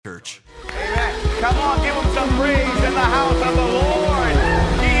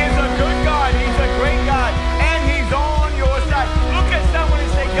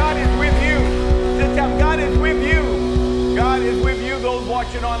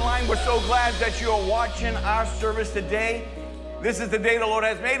online, we're so glad that you are watching our service today. This is the day the Lord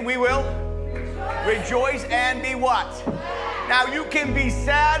has made. We will rejoice and be what? Now, you can be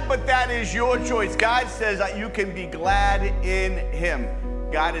sad, but that is your choice. God says that you can be glad in Him.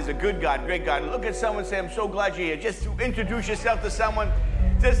 God is a good God, great God. Look at someone and say, I'm so glad you're here. Just introduce yourself to someone.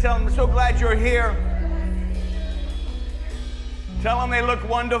 Just tell them, I'm so glad you're here. Tell them they look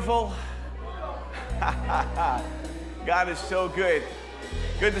wonderful. God is so good.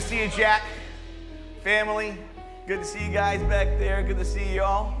 Good to see you, Jack. Family. Good to see you guys back there. Good to see you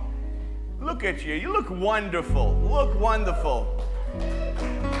all. Look at you. You look wonderful. Look wonderful.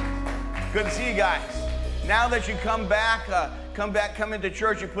 Good to see you guys. Now that you come into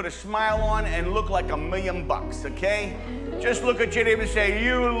church, you put a smile on and look like $1,000,000, okay? Just look at your neighbor and say,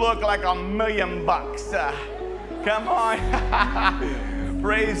 you look like $1,000,000. Come on.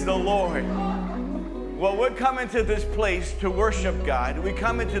 Praise the Lord. Well, we're coming to this place to worship God. We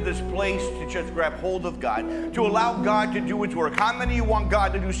come into this place to just grab hold of God, to allow God to do His work. How many of you want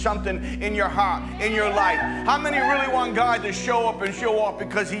God to do something in your heart, in your life? How many really want God to show up and show off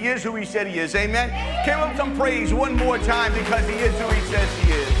because He is who He said He is? Amen? Give Him some praise one more time because He is who He says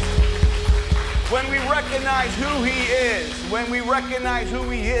He is. When we recognize who He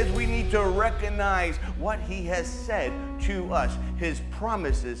is, we need to recognize what He has said to us, His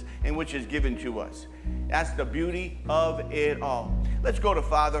promises in which is given to us. That's the beauty of it all. Let's go to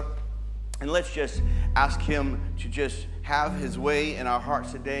Father, and let's just ask Him to just have His way in our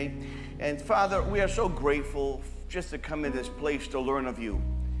hearts today. And Father, we are so grateful just to come in this place to learn of You.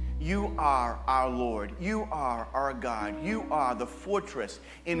 You are our Lord. You are our God. You are the fortress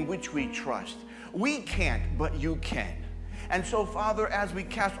in which we trust. We can't, but You can. And so, Father, as we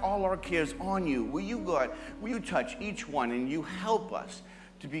cast all our cares on You, will you touch each one and You help us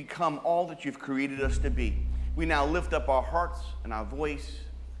to become all that You've created us to be. We now lift up our hearts and our voice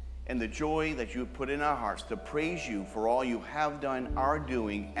and the joy that You have put in our hearts to praise You for all You have done, are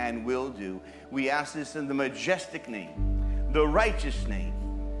doing, and will do. We ask this in the majestic name, the righteous name,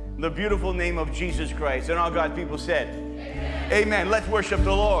 the beautiful name of Jesus Christ. And all God's people said, Amen. Amen. Let's worship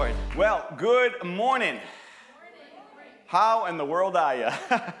the Lord. Well, good morning. How in the world are you?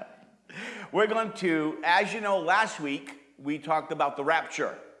 We're going to, as you know, last week, we talked about the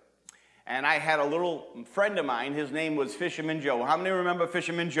rapture. And I had a little friend of mine, his name was Fisherman Joe. How many remember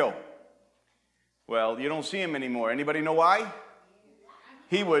Fisherman Joe? Well, you don't see him anymore. Anybody know why?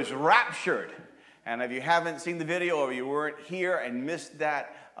 He was raptured. And if you haven't seen the video or you weren't here and missed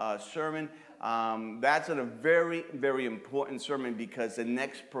that sermon, that's a very, very important sermon because the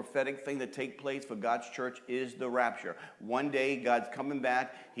next prophetic thing to take place for God's church is the rapture. One day, God's coming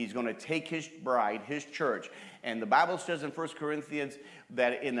back. He's going to take His bride, His church. And the Bible says in 1 Corinthians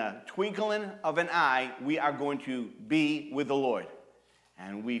that in a twinkling of an eye, we are going to be with the Lord.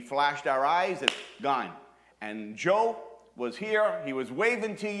 And we flashed our eyes, it's gone. And Joe was here. He was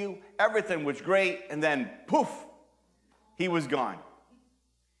waving to you. Everything was great. And then, poof, he was gone.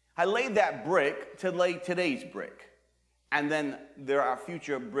 I laid that brick to lay today's brick. And then there are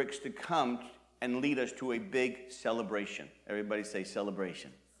future bricks to come and lead us to a big celebration. Everybody say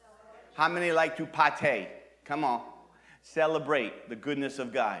celebration. How many like to partay? Come on. Celebrate the goodness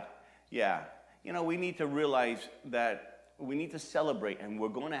of God. Yeah. You know, we need to realize that we need to celebrate, and we're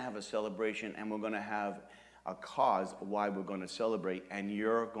going to have a celebration, and we're going to have a cause why we're going to celebrate, and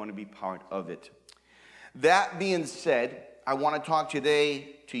you're going to be part of it. That being said, I want to talk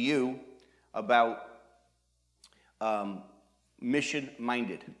today to you about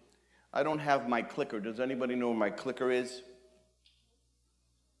mission-minded. I don't have my clicker. Does anybody know where my clicker is?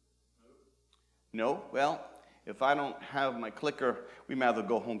 No? Well, if I don't have my clicker, we might as well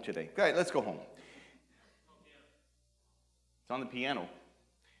go home today. All right, let's go home. It's on the piano.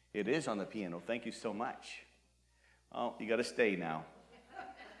 It is on the piano. Thank you so much. Oh, you got to stay now.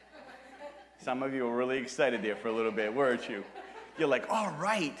 Some of you were really excited there for a little bit, weren't you? You're like, all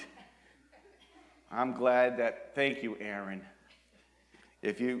right. I'm glad that, thank you, Aaron.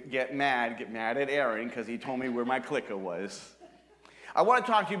 If you get mad at Aaron because he told me where my clicker was. I want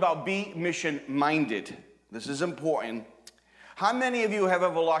to talk to you about be mission-minded. This is important. How many of you have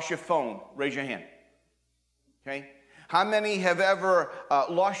ever lost your phone? Raise your hand. Okay? How many have ever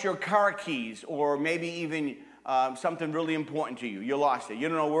lost your car keys or maybe even something really important to you? You lost it. You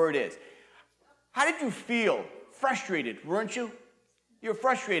don't know where it is. How did you feel? Frustrated, weren't you? You're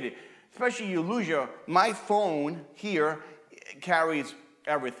frustrated. Especially you lose my phone here carries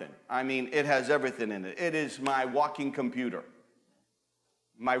everything. I mean, it has everything in it. It is my walking computer.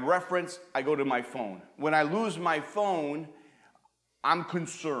 My reference, I go to my phone. When I lose my phone, I'm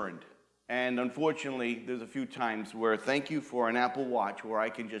concerned. And unfortunately, there's a few times where thank you for an Apple Watch where I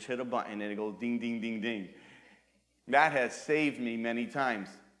can just hit a button and it goes ding, ding, ding, ding. That has saved me many times.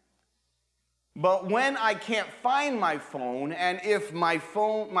 But when I can't find my phone, and if my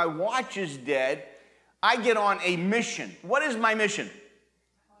watch is dead, I get on a mission. What is my mission?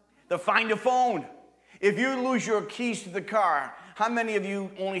 To find a phone. If you lose your keys to the car, how many of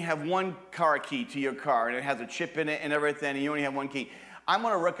you only have one car key to your car, and it has a chip in it and everything, and you only have one key? I'm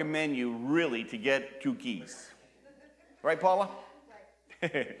going to recommend you really to get 2 keys. Right, Paula?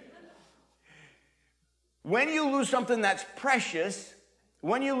 Right. When you lose something that's precious,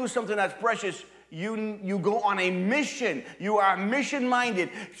 you go on a mission. You are mission-minded.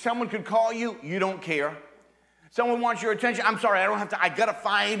 Someone could call you, you don't care. Someone wants your attention. I'm sorry, I got to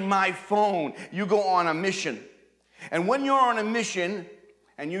find my phone. You go on a mission. And when you're on a mission,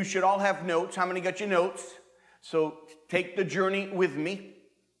 and you should all have notes. How many got your notes? So take the journey with me.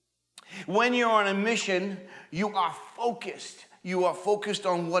 When you're on a mission, you are focused. You are focused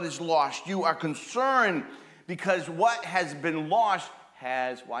on what is lost. You are concerned because what has been lost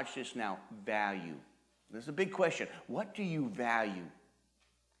has, watch this now, value. This is a big question. What do you value?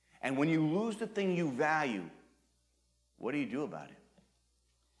 And when you lose the thing you value, what do you do about it?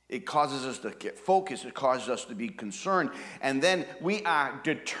 It causes us to get focused. It causes us to be concerned. And then we are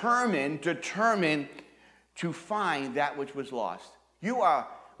determined to find that which was lost.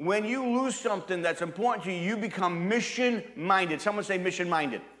 When you lose something that's important to you, you become mission-minded. Someone say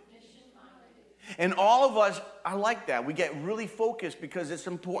mission-minded. Mission-minded. And all of us are like that. We get really focused because it's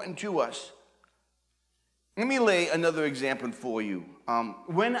important to us. Let me lay another example for you.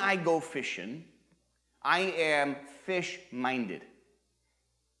 When I go fishing, I am fish-minded.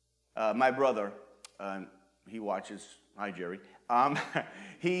 My brother, he watches. Hi, Jerry.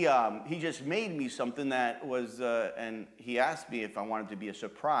 He just made me something that was, and he asked me if I wanted to be a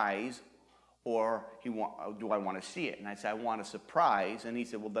surprise, or do I want to see it? And I said, I want a surprise. And he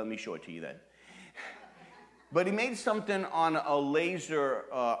said, well, let me show it to you then. But he made something on a laser,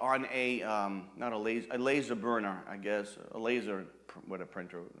 not a laser burner, I guess, a laser, what a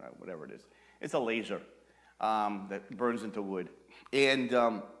printer, whatever it is. It's a laser that burns into wood.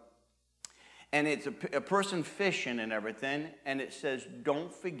 And it's a person fishing and everything, and it says,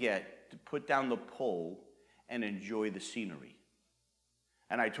 don't forget to put down the pole and enjoy the scenery.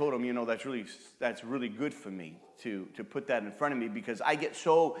 And I told him, that's really good for me to put that in front of me, because I get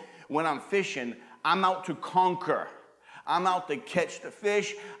so, when I'm fishing, I'm out to conquer. I'm out to catch the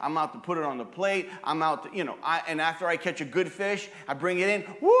fish. I'm out to put it on the plate. I'm out to, and after I catch a good fish, I bring it in.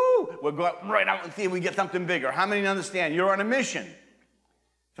 Woo! We'll go right out and see if we get something bigger. How many understand? You're on a mission.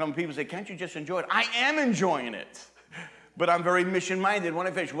 Some people say, can't you just enjoy it? I am enjoying it. But I'm very mission-minded when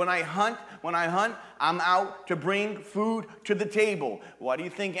I fish. When I hunt, I'm out to bring food to the table. Why do you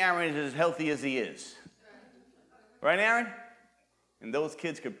think Aaron is as healthy as he is? Right, Aaron? And those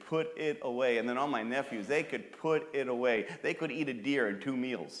kids could put it away. And then all my nephews, they could put it away. They could eat a deer in 2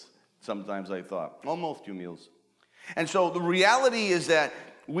 meals, sometimes I thought. Almost 2 meals. And so the reality is that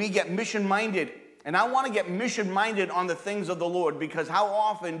we get mission-minded. And I want to get mission-minded on the things of the Lord, because how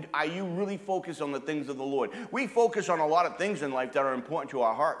often are you really focused on the things of the Lord? We focus on a lot of things in life that are important to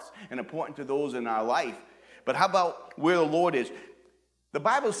our hearts and important to those in our life. But how about where the Lord is? The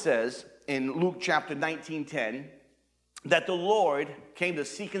Bible says in Luke chapter 19:10 that the Lord came to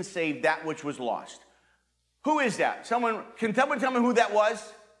seek and save that which was lost. Who is that? Someone can tell me who that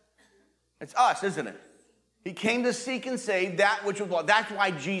was? It's us, isn't it? He came to seek and save that which was lost. That's why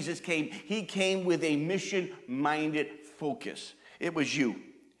Jesus came. He came with a mission-minded focus. It was you.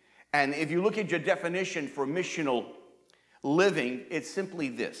 And if you look at your definition for missional living, it's simply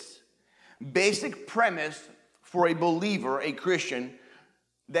this. Basic premise for a believer, a Christian,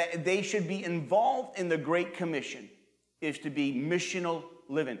 that they should be involved in the Great Commission is to be missional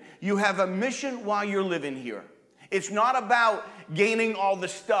living. You have a mission while you're living here. It's not about gaining all the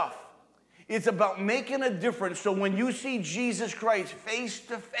stuff. It's about making a difference, so when you see Jesus Christ face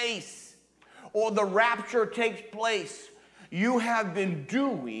to face, or the rapture takes place, you have been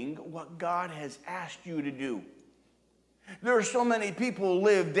doing what God has asked you to do. There are so many people who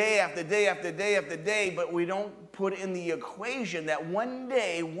live day after day after day after day, but we don't put in the equation that one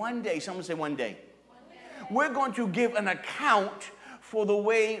day, someone say one day, we're going to give an account for the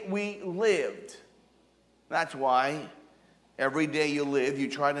way we lived. That's why every day you live, you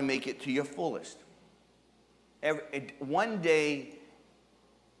try to make it to your fullest. One day,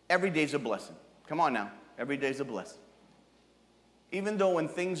 every day's a blessing. Come on now, every day's a blessing. Even though when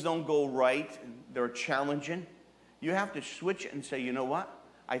things don't go right, they're challenging, you have to switch and say, you know what?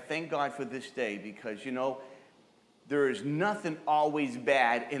 I thank God for this day, because, there is nothing always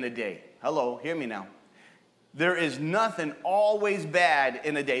bad in a day. Hello, hear me now. There is nothing always bad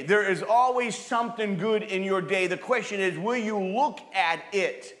in a day. There is always something good in your day. The question is, will you look at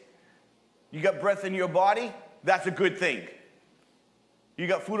it? You got breath in your body? That's a good thing. You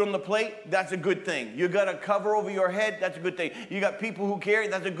got food on the plate? That's a good thing. You got a cover over your head? That's a good thing. You got people who care?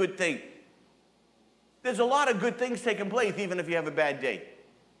 That's a good thing. There's a lot of good things taking place even if you have a bad day.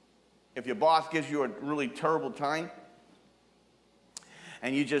 If your boss gives you a really terrible time,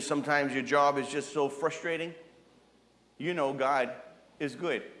 and sometimes your job is just so frustrating, you know God is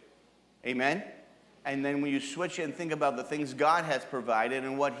good. Amen? And then when you switch it and think about the things God has provided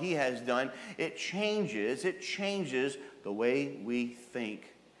and what he has done, it changes the way we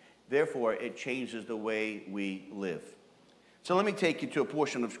think. Therefore, it changes the way we live. So let me take you to a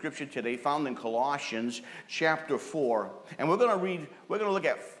portion of Scripture today found in Colossians chapter 4. And we're going to look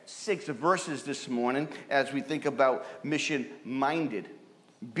at 6 verses this morning as we think about mission-minded.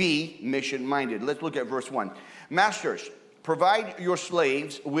 Be mission-minded. Let's look at verse 1. Masters, provide your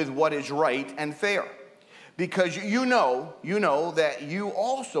slaves with what is right and fair, because you know that you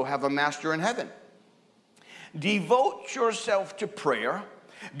also have a master in heaven. Devote yourself to prayer,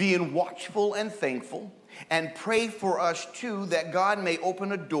 being watchful and thankful, and pray for us too, that God may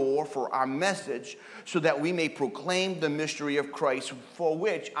open a door for our message, so that we may proclaim the mystery of Christ, for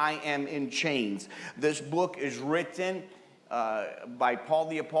which I am in chains. This book is written by Paul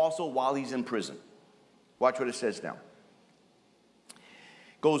the Apostle while he's in prison. Watch what it says now.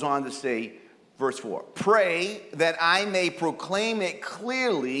 Goes on to say, verse 4, pray that I may proclaim it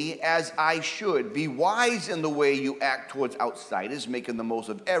clearly as I should. Be wise in the way you act towards outsiders, making the most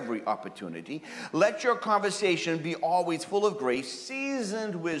of every opportunity. Let your conversation be always full of grace,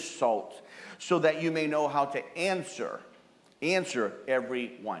 seasoned with salt, so that you may know how to answer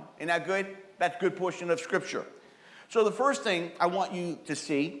everyone. Isn't that good? That's a good portion of Scripture. So the first thing I want you to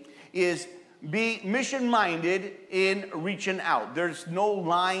see is be mission-minded in reaching out. There's no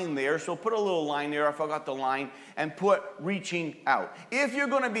line there, so put a little line there. I forgot the line, and put reaching out. If you're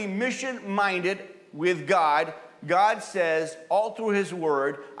going to be mission-minded with God, God says all through his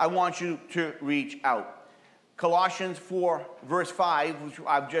word, I want you to reach out. Colossians 4, verse 5, which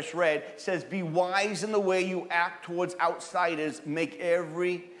I've just read, says, be wise in the way you act towards outsiders. Make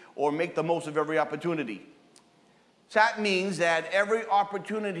the most of every opportunity. So that means that every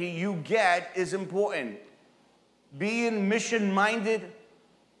opportunity you get is important. Being mission-minded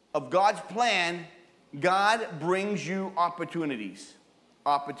of God's plan, God brings you opportunities.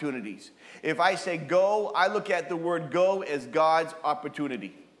 Opportunities. If I say go, I look at the word go as God's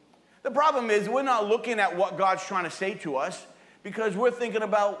opportunity. The problem is we're not looking at what God's trying to say to us because we're thinking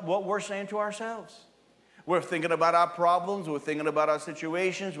about what we're saying to ourselves. We're thinking about our problems, we're thinking about our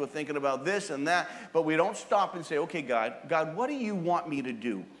situations, we're thinking about this and that, but we don't stop and say, okay, God, what do you want me to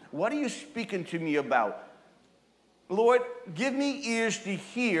do? What are you speaking to me about? Lord, give me ears to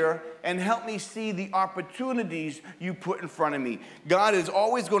hear and help me see the opportunities you put in front of me. God is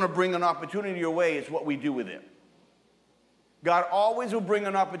always going to bring an opportunity your way. It's what we do with it. God always will bring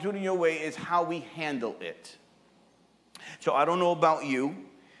an opportunity your way. It's how we handle it. So I don't know about you,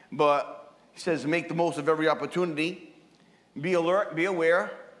 but he says, make the most of every opportunity. Be alert, be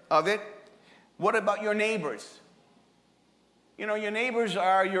aware of it. What about your neighbors? You know, your neighbors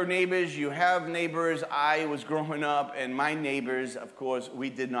are your neighbors. You have neighbors. I was growing up, and my neighbors, of course, we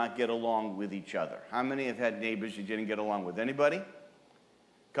did not get along with each other. How many have had neighbors you didn't get along with? Anybody?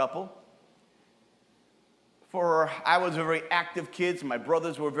 Couple? I was a very active kid, so my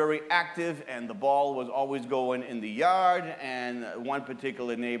brothers were very active, and the ball was always going in the yard, and one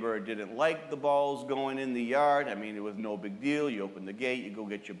particular neighbor didn't like the balls going in the yard. I mean, it was no big deal. You open the gate, you go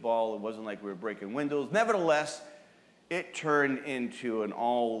get your ball. It wasn't like we were breaking windows. Nevertheless, it turned into an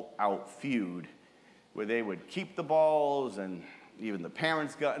all-out feud where they would keep the balls, and even the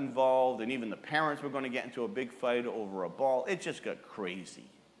parents got involved, and even the parents were going to get into a big fight over a ball. It just got crazy.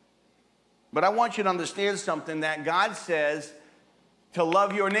 But I want you to understand something, that God says to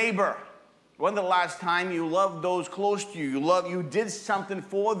love your neighbor. When's the last time you loved those close to you? You did something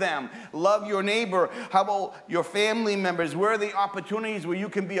for them. Love your neighbor. How about your family members? Where are the opportunities where you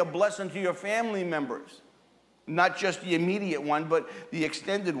can be a blessing to your family members? Not just the immediate one, but the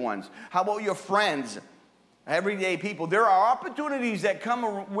extended ones. How about your friends? Everyday people. There are opportunities that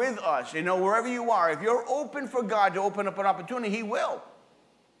come with us, wherever you are. If you're open for God to open up an opportunity, he will.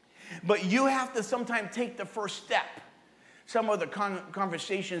 But you have to sometimes take the first step. Some of the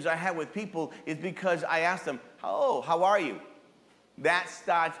conversations I had with people is because I asked them, oh, how are you? That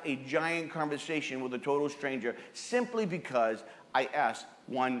starts a giant conversation with a total stranger simply because I asked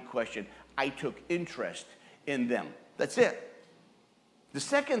one question. I took interest in them. That's it. The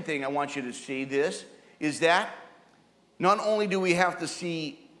second thing I want you to see this is that not only do we have to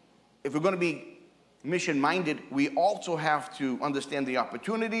see, if we're going to be mission-minded, we also have to understand the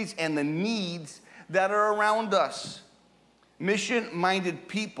opportunities and the needs that are around us. Mission-minded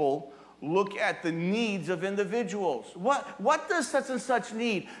people look at the needs of individuals. What does such and such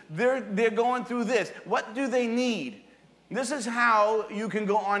need? They're going through this. What do they need? This is how you can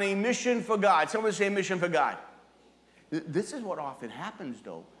go on a mission for God. Someone say mission for God. This is what often happens,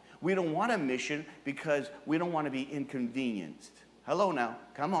 though. We don't want a mission because we don't want to be inconvenienced. Hello now,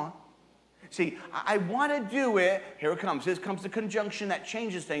 come on. See, I want to do it. Here it comes. Here comes the conjunction that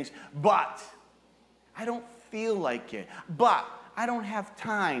changes things. But I don't feel like it. But I don't have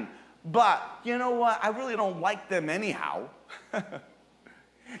time. But you know what? I really don't like them anyhow.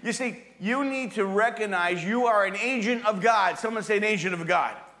 You see, you need to recognize you are an agent of God. Someone say an agent of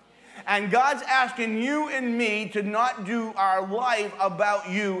God. And God's asking you and me to not do our life about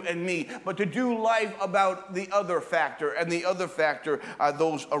you and me, but to do life about the other factor. And the other factor are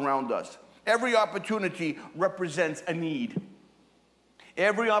those around us. Every opportunity represents a need.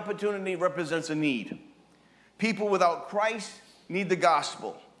 Every opportunity represents a need. People without Christ need the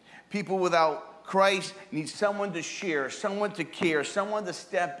gospel. People without Christ need someone to share, someone to care, someone to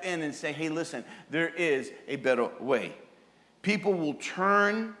step in and say, hey, listen, there is a better way. People will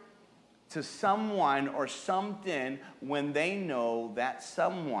turn to someone or something when they know that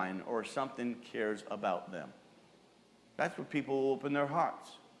someone or something cares about them. That's where people will open their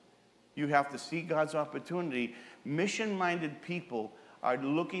hearts. You have to see God's opportunity. Mission-minded people are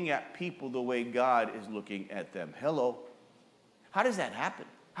looking at people the way God is looking at them. Hello. How does that happen?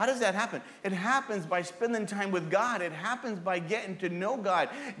 How does that happen? It happens by spending time with God. It happens by getting to know God,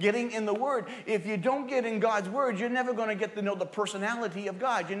 getting in the Word. If you don't get in God's Word, you're never going to get to know the personality of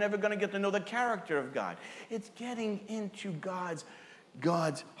God. You're never going to get to know the character of God. It's getting into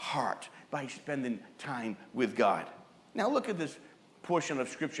God's heart by spending time with God. Now look at this portion of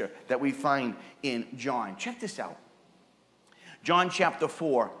Scripture that we find in John. Check this out. John chapter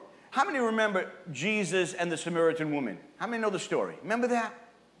 4. How many remember Jesus and the Samaritan woman? How many know the story? Remember that?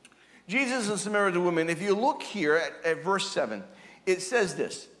 Jesus and the Samaritan woman, if you look here at verse 7, it says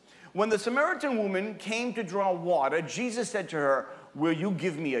this. When the Samaritan woman came to draw water, Jesus said to her, will you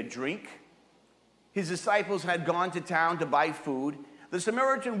give me a drink? His disciples had gone to town to buy food. The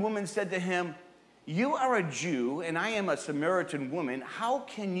Samaritan woman said to him, you are a Jew and I am a Samaritan woman. How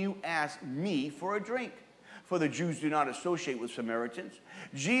can you ask me for a drink? For the Jews do not associate with Samaritans.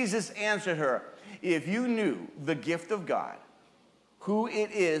 Jesus answered her, if you knew the gift of God, who it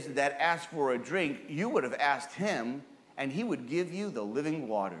is that asks for a drink, you would have asked him, and he would give you the living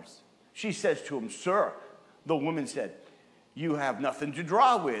waters. She says to him, sir, the woman said, you have nothing to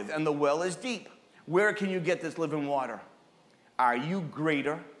draw with, and the well is deep. Where can you get this living water? Are you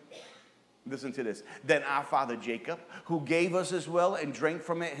greater, listen to this, than our father Jacob, who gave us this well and drank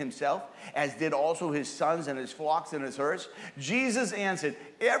from it himself, as did also his sons and his flocks and his herds? Jesus answered,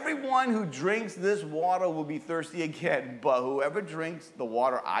 everyone who drinks this water will be thirsty again, but whoever drinks the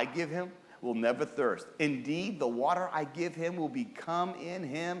water I give him will never thirst. Indeed, the water I give him will become in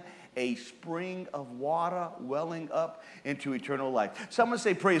him a spring of water welling up into eternal life. Someone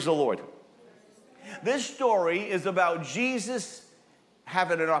say, praise the Lord. This story is about Jesus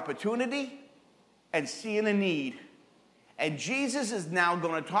having an opportunity and seeing a need. And Jesus is now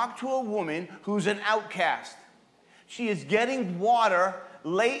going to talk to a woman who's an outcast. She is getting water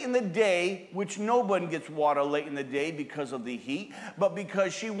late in the day, which nobody gets water late in the day because of the heat, but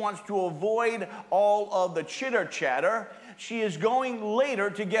because she wants to avoid all of the chitter chatter, she is going later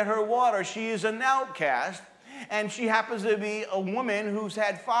to get her water. She is an outcast. And she happens to be a woman who's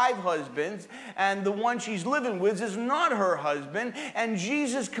had 5 husbands, and the one she's living with is not her husband. And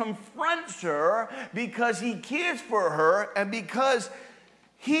Jesus confronts her because he cares for her and because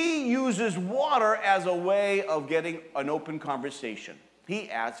he uses water as a way of getting an open conversation. He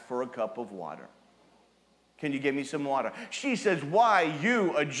asks for a cup of water. Can you give me some water? She says, why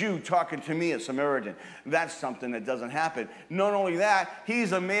you, a Jew, talking to me, a Samaritan? That's something that doesn't happen. Not only that,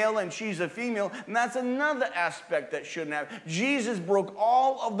 he's a male and she's a female, and that's another aspect that shouldn't happen. Jesus broke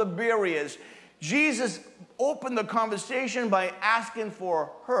all of the barriers. Jesus opened the conversation by asking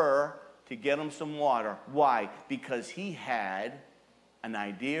for her to get him some water. Why? Because he had an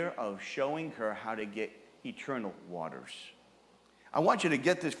idea of showing her how to get eternal waters. I want you to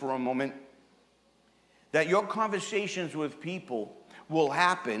get this for a moment. That your conversations with people will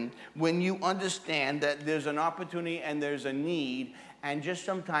happen when you understand that there's an opportunity and there's a need, and just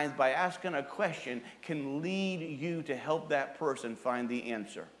sometimes by asking a question can lead you to help that person find the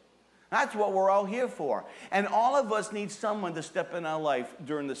answer. That's what we're all here for. And all of us need someone to step in our life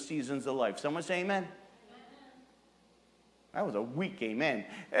during the seasons of life. Someone say amen. That was a weak amen.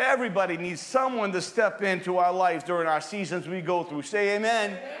 Everybody needs someone to step into our life during our seasons we go through. Say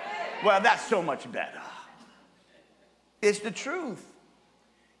amen. Amen. Well, that's so much better. It's the truth.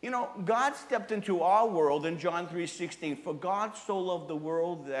 You know, God stepped into our world in John 3:16. For God so loved the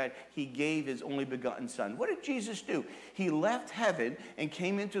world that he gave his only begotten son. What did Jesus do? He left heaven and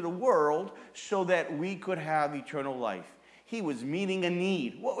came into the world so that we could have eternal life. He was meeting a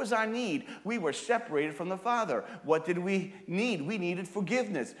need. What was our need? We were separated from the Father. What did we need? We needed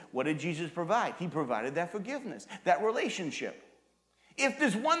forgiveness. What did Jesus provide? He provided that forgiveness, that relationship. If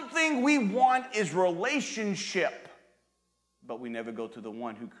there's one thing we want is relationship, but we never go to the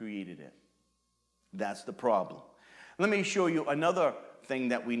one who created it. That's the problem. Let me show you another thing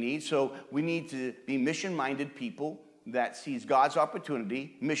that we need. So we need to be mission-minded people that sees God's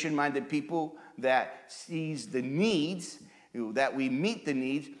opportunity, mission-minded people that sees the needs, that we meet the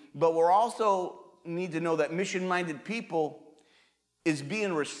needs, but we're also need to know that mission-minded people is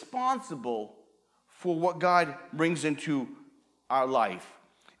being responsible for what God brings into our life.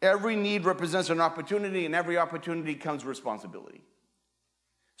 Every need represents an opportunity, and every opportunity comes responsibility.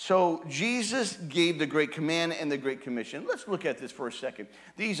 So Jesus gave the Great Command and the Great Commission. Let's look at this for a second.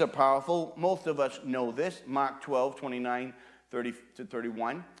 These are powerful. Most of us know this. Mark 12, 29, 30 to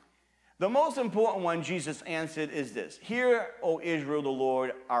 31. The most important one Jesus answered is this. Hear, O Israel, the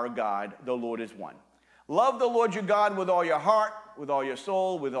Lord our God, the Lord is one. Love the Lord your God with all your heart, with all your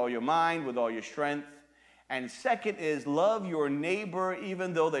soul, with all your mind, with all your strength. And second is love your neighbor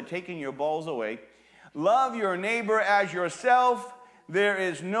even though they're taking your balls away. Love your neighbor as yourself. There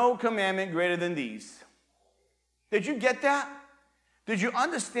is no commandment greater than these. Did you get that? Did you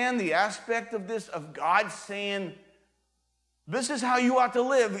understand the aspect of this, of God saying, this is how you ought to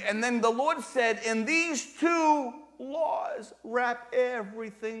live? And then the Lord said, in these two laws, wrap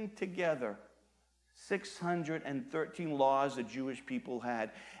everything together. 613 laws the Jewish people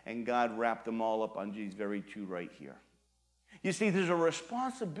had, and God wrapped them all up on these very two right here. You see, there's a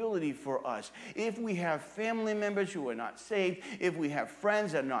responsibility for us. If we have family members who are not saved, if we have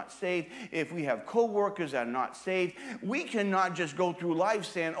friends that are not saved, if we have co-workers that are not saved, we cannot just go through life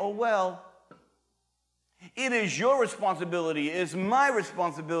saying, oh, well, it is your responsibility, it is my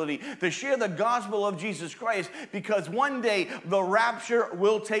responsibility to share the gospel of Jesus Christ, because one day the rapture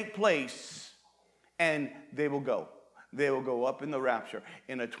will take place. And they will go. They will go up in the rapture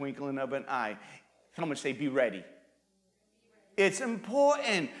in a twinkling of an eye. Someone say, be ready. It's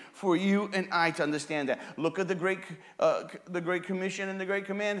important for you and I to understand that. Look at the Great Commission and the Great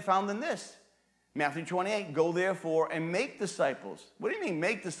Command found in this. Matthew 28, go therefore and make disciples. What do you mean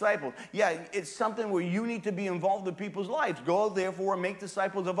make disciples? Yeah, it's something where you need to be involved in people's lives. Go therefore and make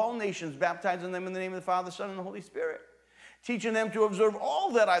disciples of all nations, baptizing them in the name of the Father, Son, and the Holy Spirit. Teaching them to observe all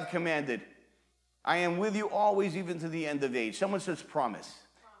that I've commanded. I am with you always, even to the end of age. Someone says promise.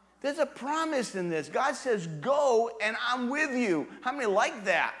 There's a promise in this. God says, go, and I'm with you. How many like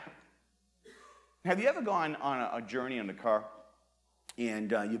that? Have you ever gone on a journey in a car,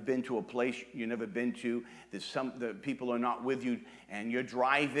 and you've been to a place you've never been to? The people are not with you, and you're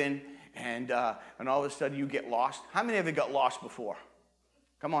driving, and all of a sudden you get lost. How many of you got lost before?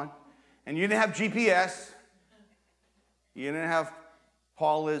 Come on. And you didn't have GPS. You didn't have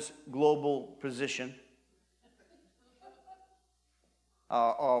Paula's global position,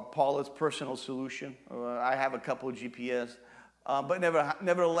 or Paula's personal solution. I have a couple of GPS, but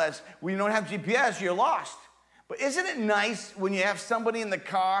nevertheless, when you don't have GPS, you're lost. But isn't it nice when you have somebody in the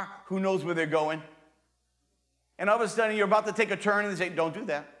car who knows where they're going? And all of a sudden, you're about to take a turn, and they say, don't do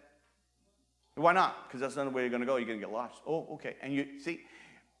that. Why not? Because that's not the way you're going to go. You're going to get lost. Oh, okay. And you see,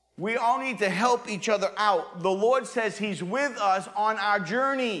 we all need to help each other out. The Lord says he's with us on our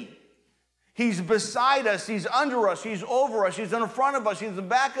journey. He's beside us. He's under us. He's over us. He's in front of us. He's in the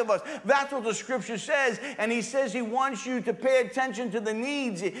back of us. That's what the scripture says. And he says he wants you to pay attention to the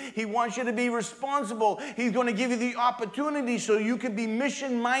needs. He wants you to be responsible. He's going to give you the opportunity so you can be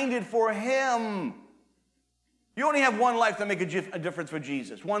mission-minded for him. You only have one life to make a difference for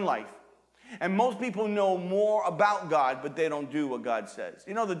Jesus. One life. And most people know more about God, but they don't do what God says.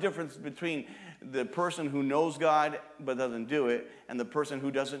 You know the difference between the person who knows God but doesn't do it and the person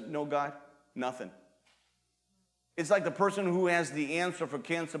who doesn't know God? Nothing. It's like the person who has the answer for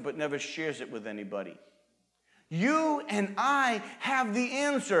cancer but never shares it with anybody. You and I have the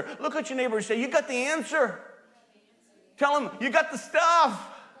answer. Look at your neighbor and say, you got the answer. Tell him, you got the stuff.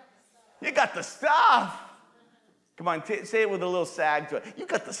 You got the stuff. Come on, say it with a little sag to it. You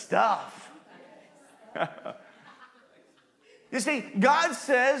got the stuff. You see, God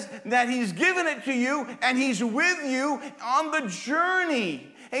says that he's given it to you and he's with you on the journey.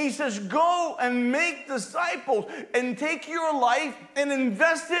 And he says, go and make disciples and take your life and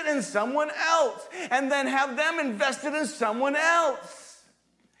invest it in someone else. And then have them invested in someone else.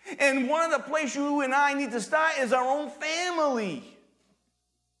 And one of the places you and I need to start is our own family.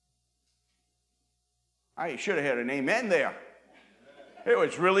 I should have had an amen there. It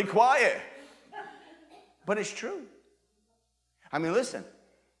was really quiet. But it's true. I mean, listen,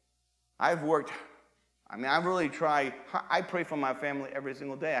 I really try. I pray for my family every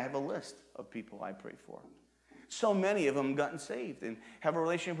single day. I have a list of people I pray for. So many of them gotten saved and have a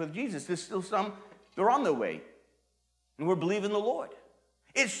relationship with Jesus. There's still some, they're on their way. And we're believing the Lord.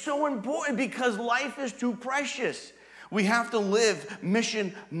 It's so important because life is too precious. We have to live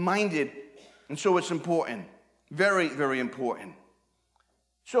mission-minded. And so it's important. Very, very important.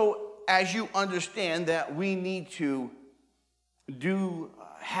 So as you understand that we need to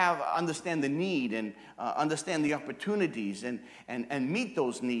understand the need and understand the opportunities and meet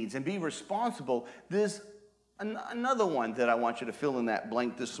those needs and be responsible, there's another one that I want you to fill in that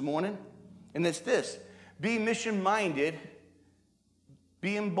blank this morning, and it's this: be mission-minded,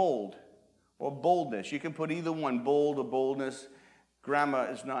 being bold, or boldness. You can put either one, bold or boldness. Grammar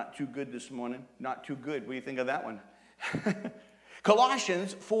is not too good this morning. Not too good. What do you think of that one?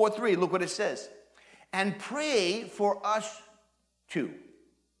 Colossians 4:3, look what it says. And pray for us too.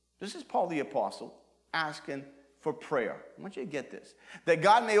 This is Paul the Apostle asking for prayer. I want you to get this. That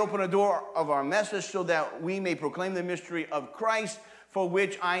God may open a door of our message so that we may proclaim the mystery of Christ, for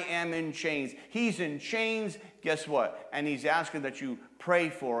which I am in chains. He's in chains, guess what? And he's asking that you pray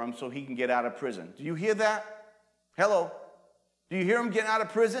for him so he can get out of prison. Do you hear that? Hello? Do you hear him getting out of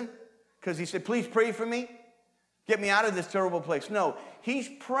prison? Because he said, please pray for me. Get me out of this terrible place. No, he's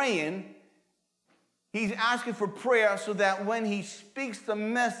praying. He's asking for prayer so that when he speaks the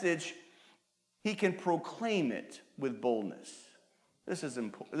message, he can proclaim it with boldness. This is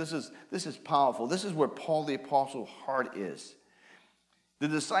important. This is powerful. This is where Paul the Apostle's heart is. The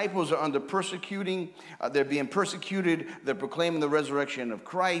disciples are under persecuting. They're being persecuted. They're proclaiming the resurrection of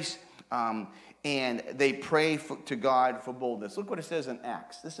Christ. And they pray to God for boldness. Look what it says in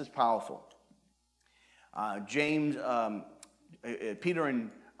Acts. This is powerful. Peter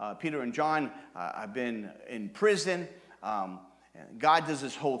and John have been in prison. God does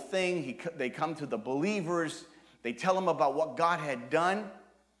this whole thing. They come to the believers. They tell them about what God had done.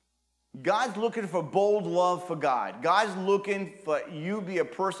 God's looking for bold love for God. God's looking for you to be a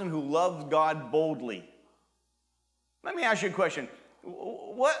person who loves God boldly. Let me ask you a question.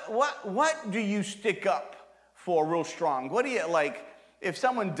 What do you stick up for real strong? What do you like if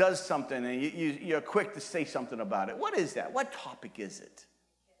someone does something and you're quick to say something about it? What is that? What topic is it?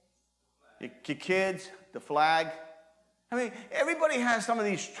 Your kids, the flag. I mean, everybody has some of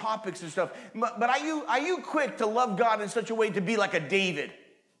these topics and stuff. But are you quick to love God in such a way to be like a David?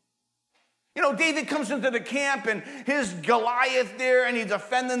 You know, David comes into the camp and his Goliath there and he's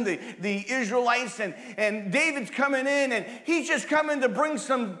defending the Israelites and David's coming in and he's just coming to bring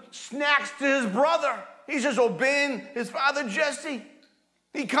some snacks to his brother. He's just obeying his father Jesse.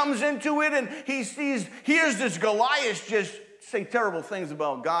 He comes into it and here's this Goliath just say terrible things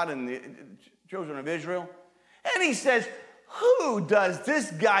about God and the children of Israel. And he says, who does this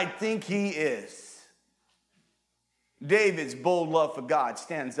guy think he is? David's bold love for God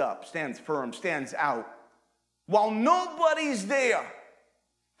stands up, stands firm, stands out. While nobody's there.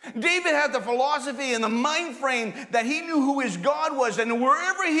 David had the philosophy and the mind frame that he knew who his God was. And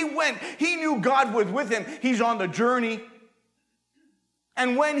wherever he went, he knew God was with him. He's on the journey.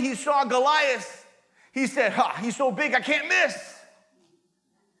 And when he saw Goliath, he said, he's so big I can't miss.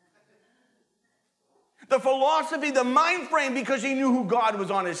 The philosophy, the mind frame, because he knew who God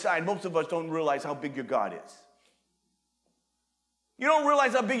was on his side. Most of us don't realize how big your God is. You don't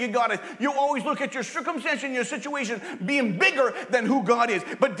realize how big your God is. You always look at your circumstance and your situation being bigger than who God is.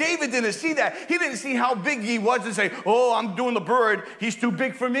 But David didn't see that. He didn't see how big he was and say, oh, I'm doing the bird. He's too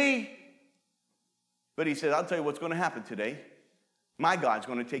big for me. But he said, I'll tell you what's going to happen today. My God's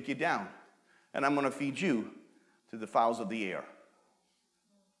going to take you down. And I'm going to feed you to the fowls of the air.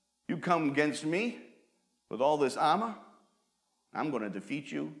 You come against me with all this armor, I'm going to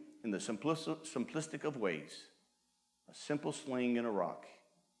defeat you in the simplistic of ways. A simple sling and a rock.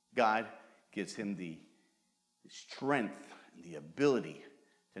 God gives him the strength and the ability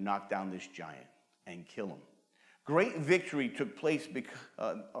to knock down this giant and kill him. Great victory took place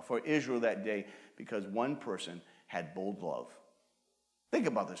for Israel that day because one person had bold love. Think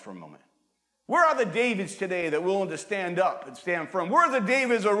about this for a moment. Where are the Davids today that are willing to stand up and stand firm? Where are the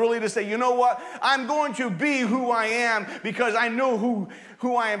Davids that are really to say, you know what? I'm going to be who I am because I know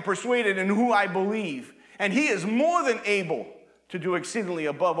who I am persuaded and who I believe. And he is more than able to do exceedingly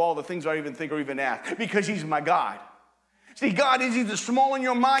above all the things I even think or even ask, because he's my God. See, God is either small in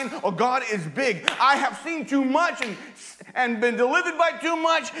your mind or God is big. I have seen too much and been delivered by too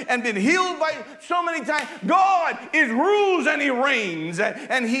much and been healed by so many times. God rules and he reigns,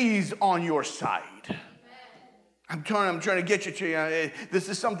 and he's on your side. I'm trying to get you to, this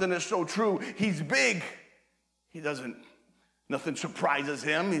is something that's so true. He's big. Nothing surprises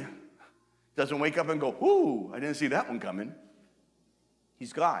him. He doesn't wake up and go, ooh, I didn't see that one coming.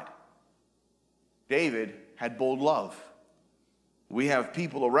 He's God. David had bold love. We have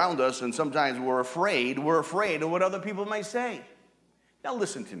people around us, and sometimes we're afraid. We're afraid of what other people might say. Now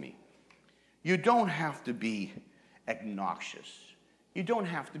listen to me. You don't have to be obnoxious. You don't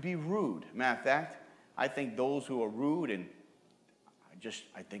have to be rude. Matter of fact, I think those who are rude, and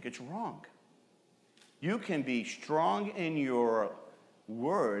I think it's wrong. You can be strong in your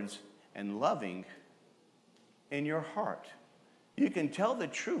words and loving in your heart. You can tell the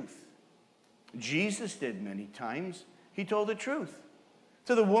truth. Jesus did many times. He told the truth.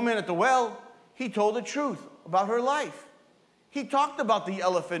 To the woman at the well, he told the truth about her life. He talked about the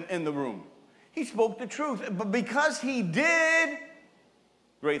elephant in the room. He spoke the truth. But because he did,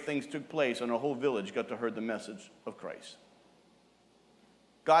 great things took place, and a whole village got to hear the message of Christ.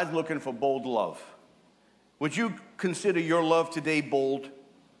 God's looking for bold love. Would you consider your love today bold?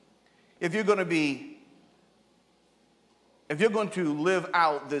 If you're going to live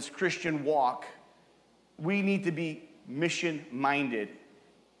out this Christian walk, we need to be mission-minded.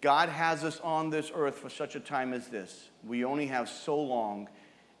 God has us on this earth for such a time as this. We only have so long,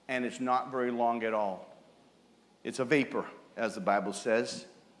 and it's not very long at all. It's a vapor, as the Bible says.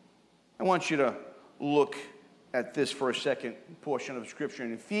 I want you to look at this for a second portion of Scripture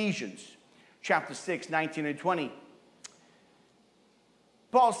in Ephesians chapter 6, 19 and 20.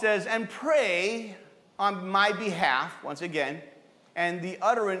 Paul says, and pray on my behalf, once again, and the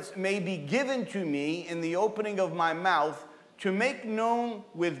utterance may be given to me in the opening of my mouth to make known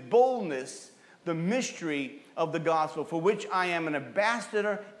with boldness the mystery of the gospel, for which I am an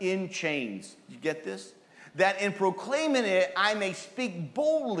ambassador in chains. You get this? That in proclaiming it, I may speak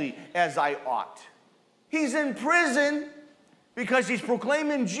boldly as I ought. He's in prison because he's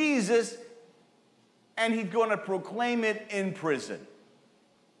proclaiming Jesus, and he's going to proclaim it in prison.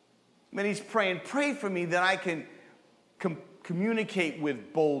 And he's praying, pray for me that I can communicate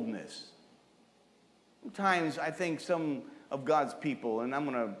with boldness. Sometimes I think some of God's people, and I'm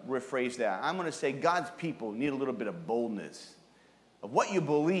going to rephrase that, I'm going to say God's people need a little bit of boldness of what you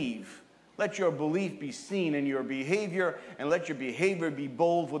believe. Let your belief be seen in your behavior, and let your behavior be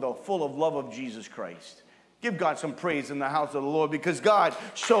bold with a full of love of Jesus Christ. Give God some praise in the house of the Lord, because God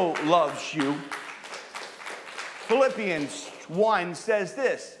so loves you. Philippians 1 says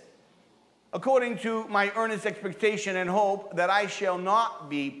this, according to my earnest expectation and hope that I shall not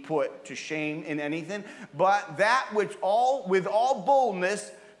be put to shame in anything, but that which with all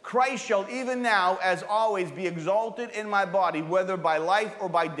boldness Christ shall even now, as always, be exalted in my body, whether by life or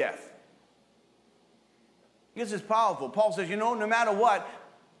by death. This is powerful. Paul says, no matter what,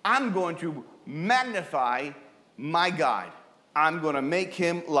 I'm going to magnify my God. I'm going to make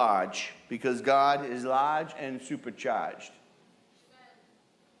him large, because God is large and supercharged.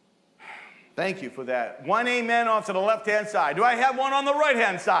 Thank you for that. One amen off to the left-hand side. Do I have one on the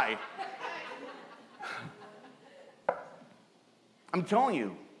right-hand side? I'm telling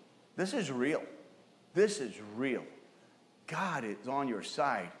you, this is real. This is real. God is on your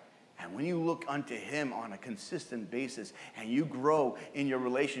side. And when you look unto him on a consistent basis and you grow in your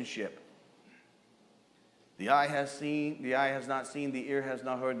relationship, the eye has not seen, the ear has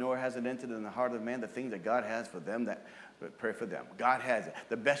not heard, nor has it entered in the heart of man the things that God has for them that pray for them. God has it.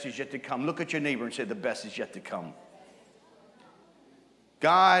 The best is yet to come. Look at your neighbor and say, the best is yet to come.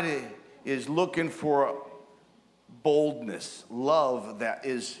 God is looking for boldness, love that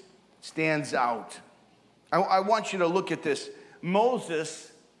stands out. I want you to look at this.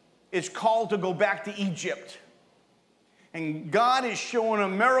 Moses is called to go back to Egypt. And God is showing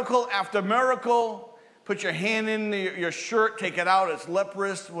him miracle after miracle. Put your hand in your shirt, take it out, it's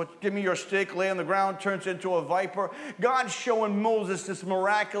leprous. Give me your stick, lay on the ground, turns into a viper. God's showing Moses this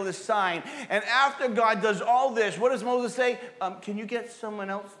miraculous sign. And after God does all this, what does Moses say? Can you get someone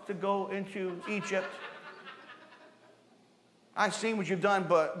else to go into Egypt? I've seen what you've done,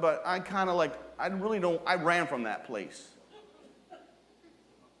 but I kind of I ran from that place.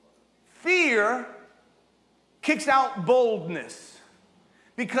 Fear kicks out boldness.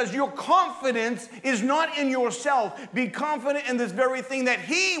 Because your confidence is not in yourself. Be confident in this very thing, that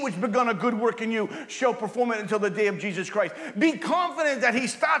he which begun a good work in you shall perform it until the day of Jesus Christ. Be confident that he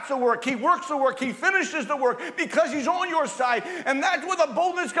starts the work, he works the work, he finishes the work, because he's on your side. And that's where the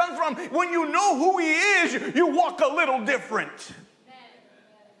boldness comes from. When you know who he is, you walk a little different.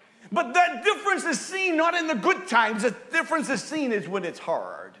 But that difference is seen not in the good times. The difference is seen is when it's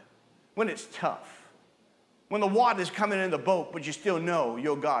hard, when it's tough. When the water's coming in the boat, but you still know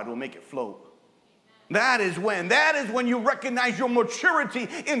your God will make it float. That is when you recognize your maturity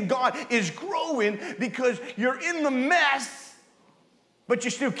in God is growing, because you're in the mess, but you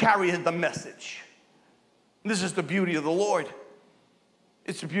still carry the message. This is the beauty of the Lord.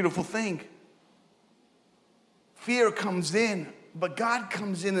 It's a beautiful thing. Fear comes in, but God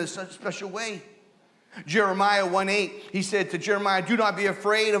comes in such a special way. Jeremiah 1:8, he said to Jeremiah, do not be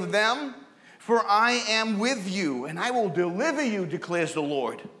afraid of them, for I am with you, and I will deliver you, declares the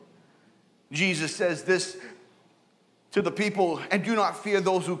Lord. Jesus says this to the people, and do not fear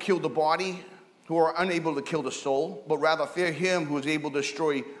those who kill the body, who are unable to kill the soul, but rather fear him who is able to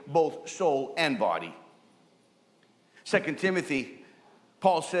destroy both soul and body. 2 Timothy,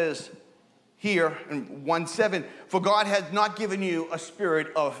 Paul says here in 1:7, for God has not given you a spirit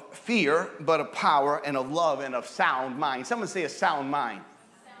of fear, but of power and of love and of sound mind. Someone say a sound mind.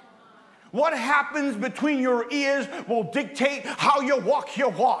 What happens between your ears will dictate how you walk,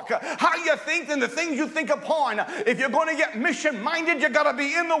 how you think, and the things you think upon. If you're going to get mission-minded, you got to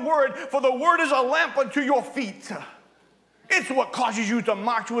be in the Word, for the Word is a lamp unto your feet. It's what causes you to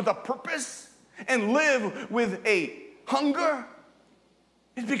march with a purpose and live with a hunger.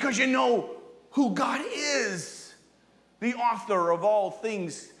 It's because you know who God is, the author of all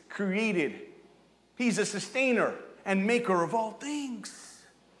things created. He's a sustainer and maker of all things.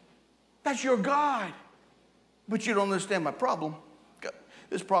 That's your God. But you don't understand my problem.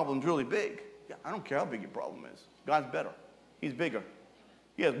 This problem's really big. I don't care how big your problem is. God's better. He's bigger.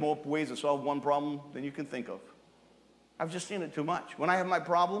 He has more ways to solve one problem than you can think of. I've just seen it too much. When I have my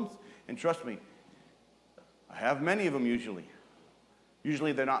problems, and trust me, I have many of them usually.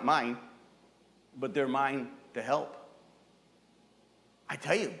 Usually they're not mine, but they're mine to help. I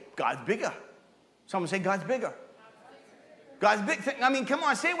tell you, God's bigger. Someone say, God's bigger. God's big thing. I mean, come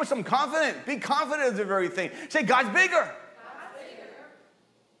on, say it with some confidence. Be confident of the very thing. Say, God's bigger. God's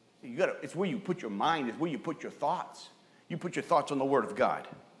bigger. It's where you put your mind. It's where you put your thoughts. You put your thoughts on the Word of God.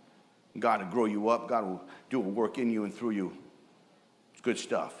 God will grow you up. God will do a work in you and through you. It's good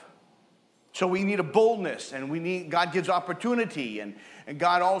stuff. So we need a boldness, and God gives opportunity, and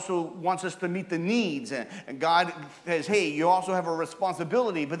God also wants us to meet the needs, and God says, hey, you also have a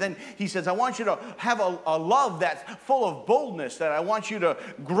responsibility, but then he says, I want you to have a love that's full of boldness, that I want you to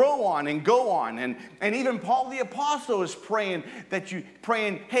grow on and go on, and even Paul the Apostle is praying,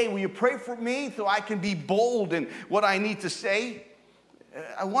 hey, will you pray for me so I can be bold in what I need to say?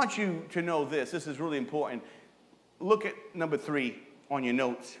 I want you to know this is really important. Look at number 3 on your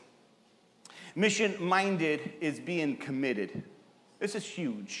notes. Mission-minded is being committed. This is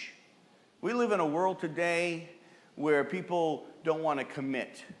huge. We live in a world today where people don't want to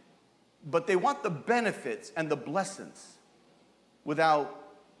commit, but they want the benefits and the blessings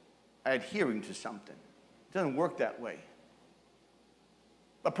without adhering to something. It doesn't work that way.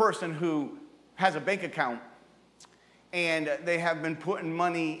 A person who has a bank account and they have been putting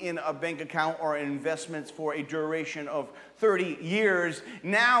money in a bank account or investments for a duration of 30 years,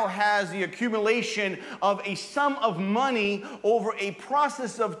 now has the accumulation of a sum of money over a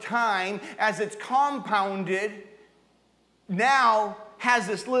process of time as it's compounded, now has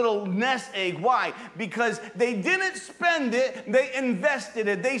this little nest egg. Why? Because they didn't spend it, they invested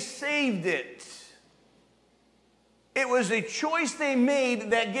it, they saved it. It was a choice they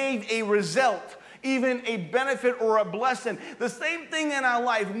made that gave a result, even a benefit or a blessing. The same thing in our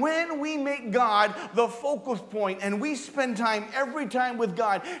life. When we make God the focus point and we spend time every time with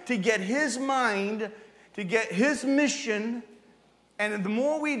God to get his mind, to get his mission, and the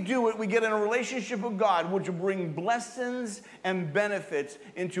more we do it, we get in a relationship with God, which will bring blessings and benefits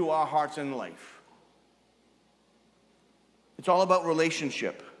into our hearts and life. It's all about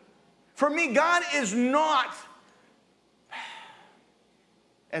relationship. For me, God is not,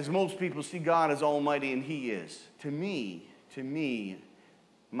 as most people see God as almighty, and he is. To me,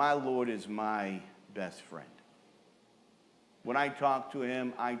 my Lord is my best friend. When I talk to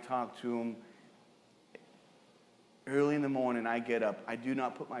him early in the morning. I get up. I do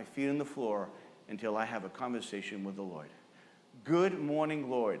not put my feet on the floor until I have a conversation with the Lord. Good morning,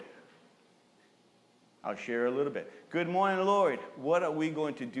 Lord. I'll share a little bit. Good morning, Lord. What are we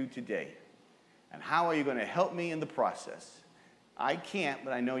going to do today? And how are you going to help me in the process? I can't,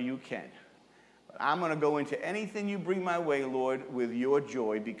 but I know you can. But I'm going to go into anything you bring my way, Lord, with your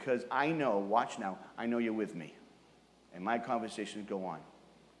joy, because I know, watch now, I know you're with me. And my conversations go on.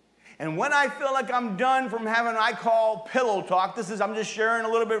 And when I feel like I'm done from having, I call pillow talk, I'm just sharing a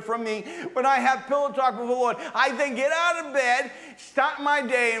little bit from me. When I have pillow talk with the Lord, I then get out of bed, start my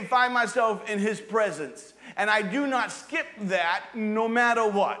day, and find myself in his presence. And I do not skip that no matter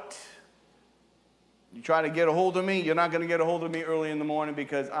what. You try to get a hold of me, you're not going to get a hold of me early in the morning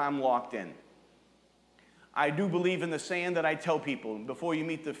because I'm locked in. I do believe in the saying that I tell people, before you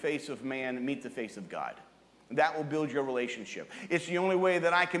meet the face of man, meet the face of God. That will build your relationship. It's the only way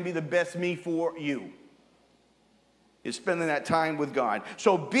that I can be the best me for you, is spending that time with God.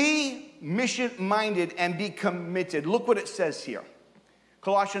 So be mission-minded and be committed. Look what it says here.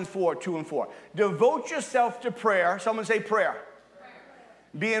 Colossians 4:2-4. Devote yourself to prayer. Someone say prayer.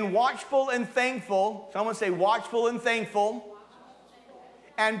 Being watchful and thankful. Someone say watchful and thankful.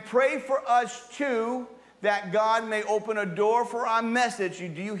 And pray for us too, that God may open a door for our message.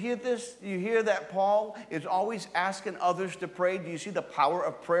 Do you hear this? Do you hear that Paul is always asking others to pray? Do you see the power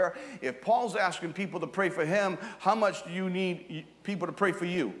of prayer? If Paul's asking people to pray for him, how much do you need people to pray for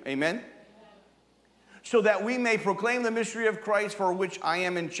you? Amen? So that we may proclaim the mystery of Christ, for which I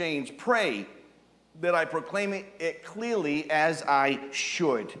am in chains. Pray that I proclaim it clearly as I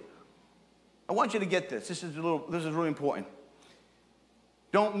should. I want you to get this. This is really important.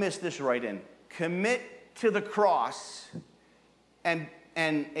 Don't miss this right in. Commit to the cross and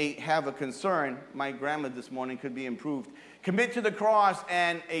have a concern. My grammar this morning could be improved. Commit to the cross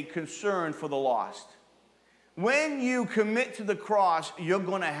and a concern for the lost. When you commit to the cross, you're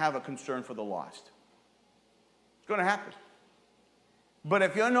going to have a concern for the lost. It's going to happen. But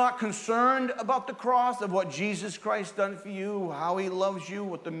if you're not concerned about the cross, of what Jesus Christ done for you, how he loves you,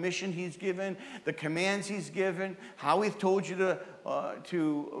 what the mission he's given, the commands he's given, how he's told you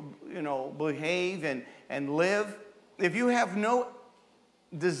to behave and live, if you have no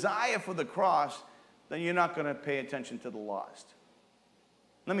desire for the cross, then you're not going to pay attention to the lost.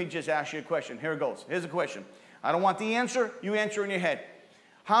 Let me just ask you a question. Here it goes. Here's a question. I don't want the answer. You answer in your head.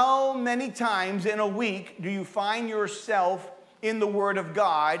 How many times in a week do you find yourself in the Word of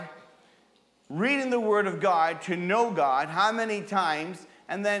God, reading the Word of God to know God? How many times?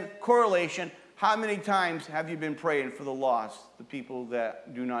 And then correlation, how many times have you been praying for the lost, the people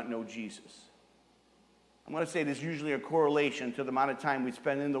that do not know Jesus? I'm going to say there's usually a correlation to the amount of time we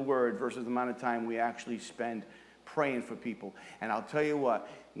spend in the Word versus the amount of time we actually spend praying for people. And I'll tell you what,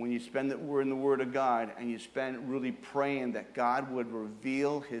 when you spend the Word of God and you spend really praying that God would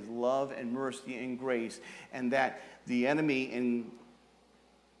reveal his love and mercy and grace, and that the enemy in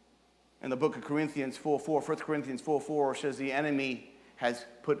the book of Corinthians 4:4, 1 Corinthians 4:4 says the enemy has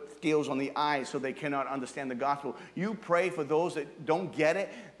put scales on the eyes so they cannot understand the gospel. You pray for those that don't get it,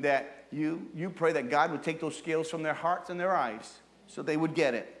 that you pray that God would take those scales from their hearts and their eyes so they would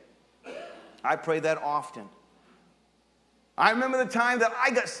get it. I pray that often. I remember the time that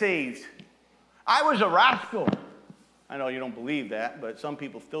I got saved. I was a rascal. I know you don't believe that, but some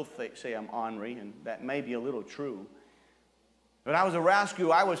people still say I'm ornery, and that may be a little true. But I was a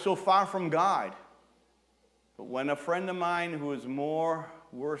rascal. I was so far from God. But when a friend of mine who was more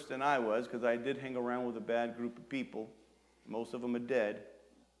worse than I was, because I did hang around with a bad group of people, most of them are dead.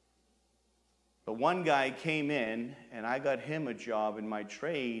 But one guy came in, and I got him a job in my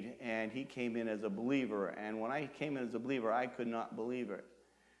trade, and he came in as a believer. And when I came in as a believer, I could not believe it.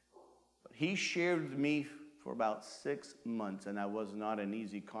 But he shared with me for about 6 months, and I was not an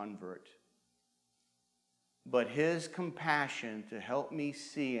easy convert. But his compassion to help me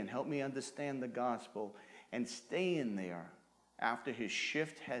see and help me understand the gospel and stay in there after his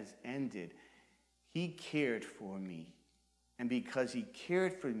shift has ended, he cared for me. And because he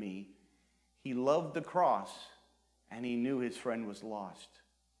cared for me, he loved the cross, and he knew his friend was lost.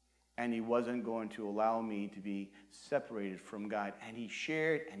 And he wasn't going to allow me to be separated from God. And he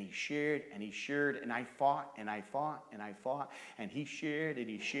shared, and he shared, and he shared, and I fought, and I fought, and I fought. And he shared, and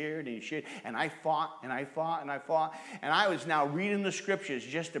he shared, and he shared, and I fought, and I fought, and I fought. And I was now reading the scriptures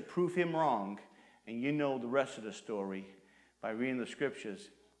just to prove him wrong. And you know the rest of the story. By reading the scriptures,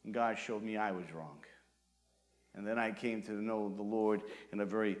 God showed me I was wrong. And then I came to know the Lord in a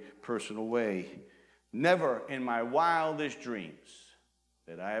very personal way. Never in my wildest dreams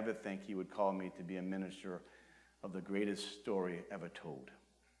did I ever think he would call me to be a minister of the greatest story ever told.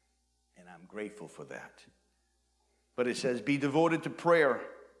 And I'm grateful for that. But it says, be devoted to prayer.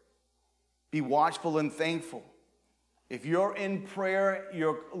 Be watchful and thankful. If you're in prayer,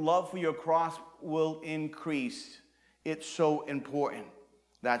 your love for your cross will increase. It's so important.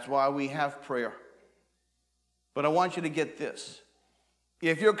 That's why we have prayer. But I want you to get this.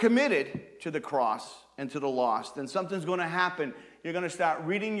 If you're committed to the cross and to the lost, then something's going to happen. You're going to start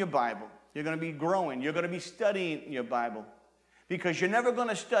reading your Bible. You're going to be growing. You're going to be studying your Bible. Because you're never going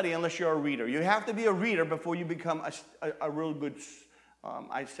to study unless you're a reader. You have to be a reader before you become a real good,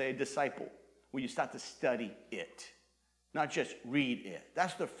 I say, disciple, where you start to study it, not just read it.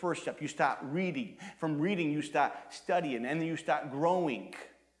 That's the first step. You start reading. From reading, you start studying, and then you start growing.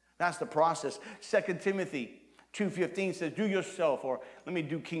 That's the process. 2 Timothy 2:15 says, do yourself, or let me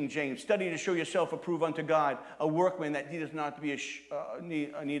do King James, study to show yourself approved unto God, a workman that needs not to be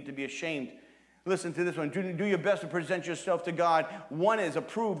need to be ashamed. Listen to this one. Do your best to present yourself to God. One is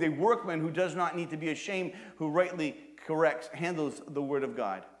approved, a workman who does not need to be ashamed, who rightly handles the word of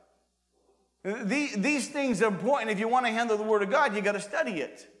God. These things are important. If you want to handle the word of God, you got to study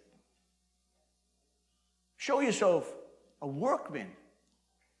it. Show yourself a workman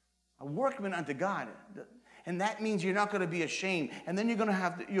unto God. And that means you're not going to be ashamed. And then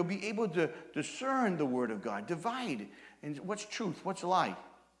you'll be able to discern the word of God, divide and what's truth, what's lie.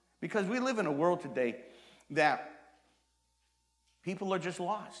 Because we live in a world today that people are just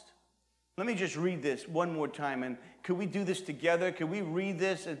lost. Let me just read this one more time. And could we do this together? Could we read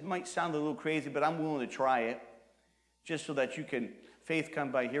this? It might sound a little crazy, but I'm willing to try it. Just so that you can, faith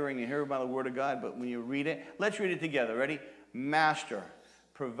come by hearing and hear by the word of God. But when you read it, let's read it together. Ready? Master,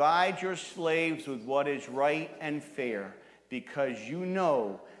 provide your slaves with what is right and fair, because you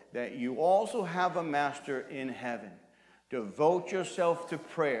know that you also have a master in heaven. Devote yourself to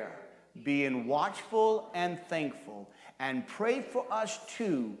prayer, being watchful and thankful, and pray for us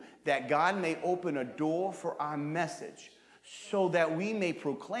too, that God may open a door for our message, so that we may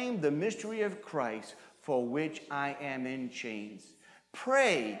proclaim the mystery of Christ, for which I am in chains.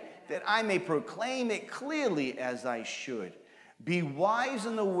 Pray that I may proclaim it clearly as I should. Be wise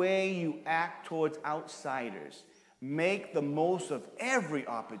in the way you act towards outsiders. Make the most of every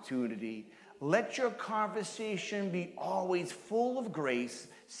opportunity. Let your conversation be always full of grace,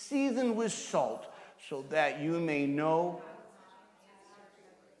 seasoned with salt, so that you may know.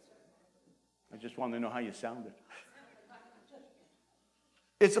 I just wanted to know how you sounded.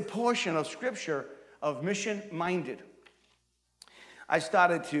 It's a portion of Scripture of mission-minded. I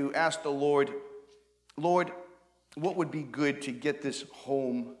started to ask the Lord, what would be good to get this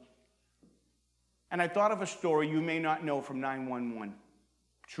home? And I thought of a story you may not know from 911.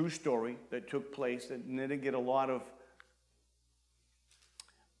 True story that took place that didn't get a lot of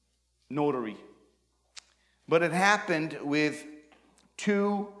notary. But it happened with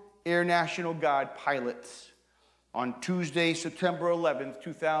two Air National Guard pilots on Tuesday, September 11th,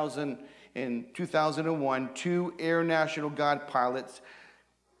 2001. Two Air National Guard pilots,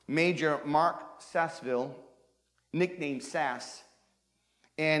 Major Mark Sassville, nicknamed Sass,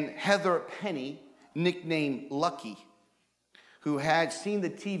 and Heather Penny, nicknamed Lucky, who had seen the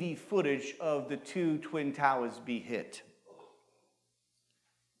TV footage of the two Twin Towers be hit.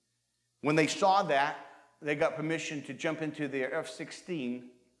 When they saw that, they got permission to jump into their F-16,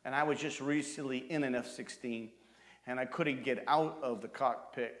 and I was just recently in an F-16, and I couldn't get out of the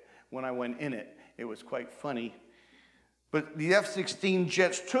cockpit when I went in it. It was quite funny. But the F-16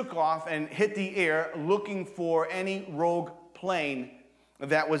 jets took off and hit the air looking for any rogue plane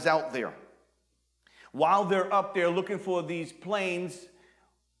that was out there. While they're up there looking for these planes,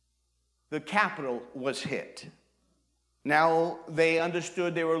 the Capitol was hit. Now, they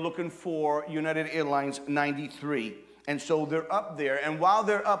understood they were looking for United Airlines 93. And so they're up there. And while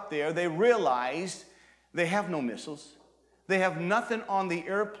they're up there, they realize they have no missiles. They have nothing on the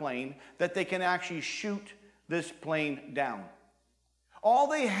airplane that they can actually shoot this plane down. All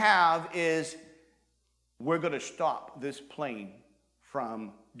they have is, we're going to stop this plane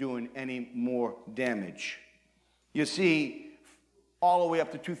from doing any more damage. You see, all the way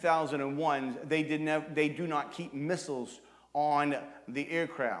up to 2001, they do not keep missiles on the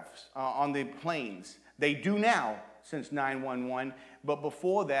aircrafts, on the planes. They do now, since 911, but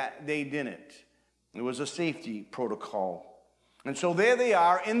before that, they didn't. It was a safety protocol. And so there they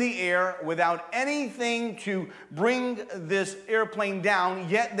are in the air without anything to bring this airplane down,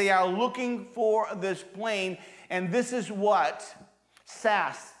 yet they are looking for this plane, and this is what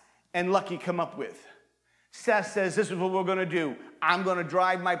Sass and Lucky come up with. Sass says, this is what we're going to do. I'm going to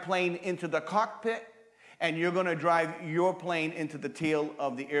drive my plane into the cockpit, and you're going to drive your plane into the tail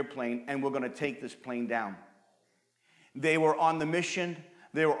of the airplane, and we're going to take this plane down. They were on the mission.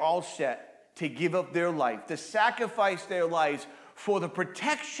 They were all set to give up their life, to sacrifice their lives for the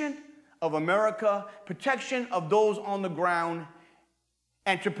protection of America, protection of those on the ground,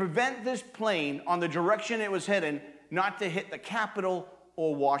 and to prevent this plane on the direction it was heading not to hit the Capitol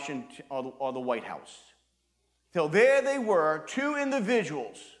or Washington or the White House. till there they were, two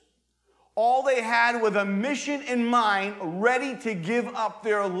individuals. All they had was a mission in mind, ready to give up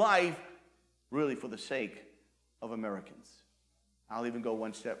their life, really for the sake of Americans. I'll even go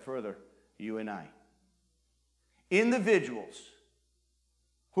one step further, you and I. Individuals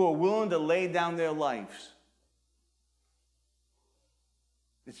who are willing to lay down their lives.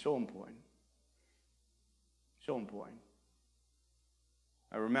 It's so important. So important.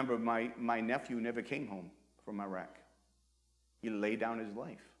 I remember my nephew never came home from Iraq. He laid down his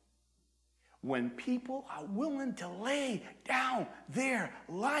life. When people are willing to lay down their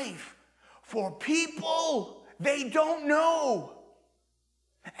life for people they don't know.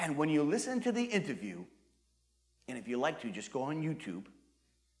 And when you listen to the interview, and if you like to, just go on YouTube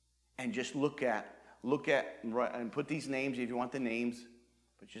and just look at, and put these names if you want the names,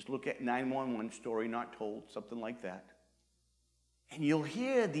 but just look at 911 story not told, something like that. And you'll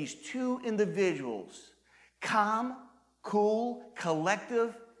hear these two individuals, calm, cool,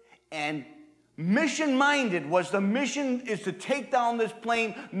 collective, and mission-minded. Was the mission is to take down this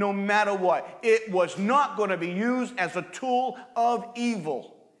plane no matter what. It was not going to be used as a tool of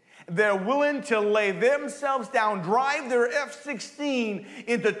evil. They're willing to lay themselves down, drive their F-16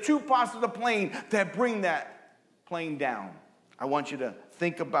 into two parts of the plane that bring that plane down. I want you to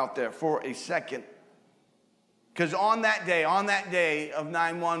think about that for a second. Because on that day of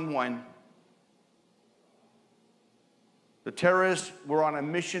 9/11, the terrorists were on a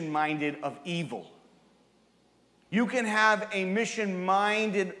mission-minded of evil. You can have a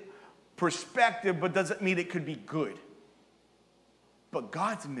mission-minded perspective, but doesn't mean it could be good. But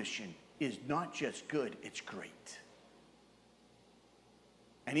God's mission is not just good, it's great.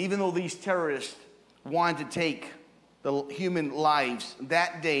 And even though these terrorists wanted to take the human lives,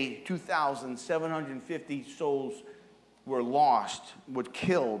 that day, 2,750 souls were lost, were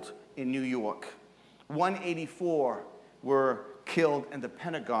killed in New York. 184 were killed in the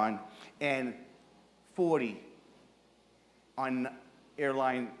Pentagon, and 40 on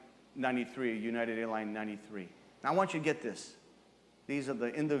Airline 93, United Airline 93. Now I want you to get this. These are the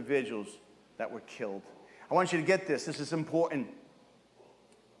individuals that were killed. I want you to get this. This is important.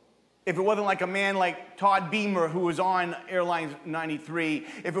 If it wasn't like a man like Todd Beamer who was on Airline 93,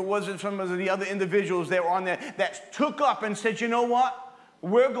 if it wasn't some of the other individuals that were on there that took up and said, you know what?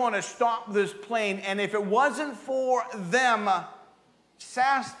 We're going to stop this plane. And if it wasn't for them,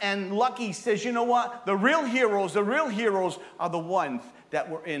 Sass and Lucky says, you know what? The real heroes are the ones that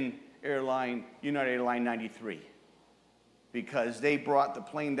were in United Airline 93. Because they brought the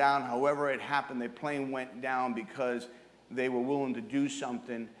plane down. However it happened, the plane went down because they were willing to do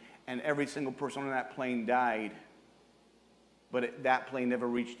something, and every single person on that plane died. But that plane never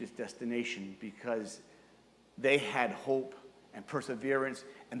reached its destination because they had hope and perseverance,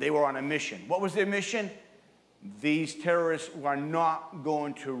 and they were on a mission. What was their mission? These terrorists were not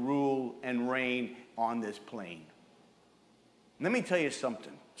going to rule and reign on this plane. Let me tell you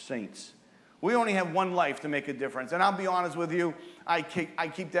something, saints. We only have one life to make a difference. And I'll be honest with you, I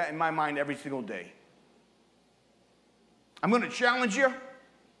keep that in my mind every single day. I'm going to challenge you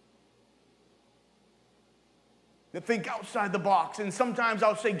to think outside the box. And sometimes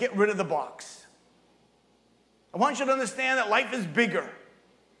I'll say, get rid of the box. I want you to understand that life is bigger.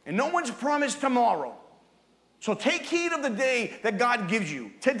 And no one's promised tomorrow. So take heed of the day that God gives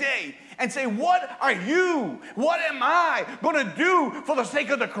you today and say, what am I going to do for the sake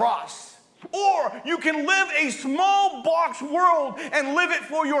of the cross? Or you can live a small box world and live it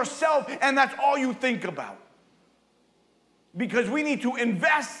for yourself, and that's all you think about. Because we need to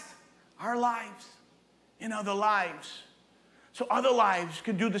invest our lives in other lives so other lives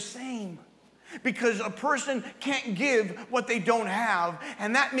can do the same. Because a person can't give what they don't have,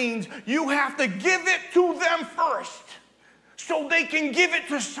 and that means you have to give it to them first so they can give it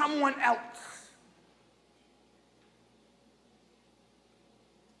to someone else.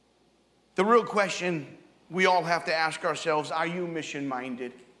 The real question we all have to ask ourselves, are you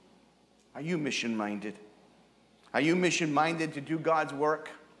mission-minded? Are you mission-minded? Are you mission-minded to do God's work?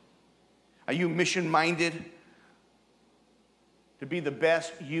 Are you mission-minded to be the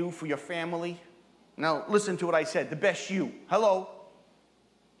best you for your family? Now, listen to what I said, the best you. Hello?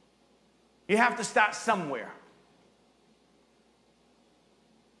 You have to start somewhere.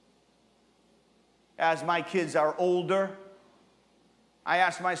 As my kids are older, I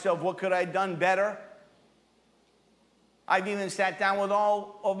ask myself, what could I have done better? I've even sat down with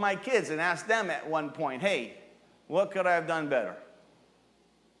all of my kids and asked them at one point, hey, what could I have done better?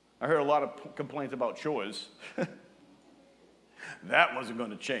 I heard a lot of complaints about chores. That wasn't going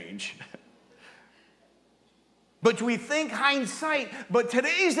to change. But we think hindsight, but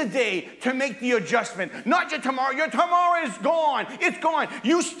today's the day to make the adjustment. Not your tomorrow. Your tomorrow is gone. It's gone.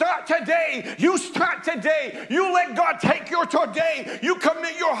 You start today. You start today. You let God take your today. You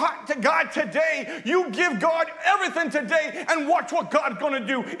commit your heart to God today. You give God everything today and watch what God's going to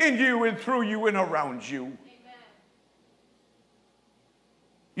do in you and through you and around you. Amen.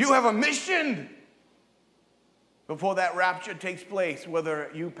 You have a mission. Before that rapture takes place,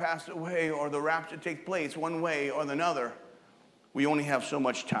 whether you pass away or the rapture takes place one way or another, we only have so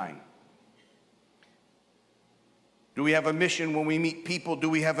much time. Do we have a mission when we meet people? Do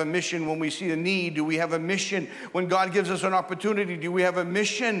we have a mission when we see a need? Do we have a mission when God gives us an opportunity? Do we have a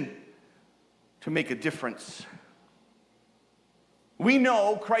mission to make a difference? We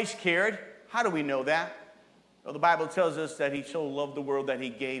know Christ cared. How do we know that? Well, the Bible tells us that he so loved the world that he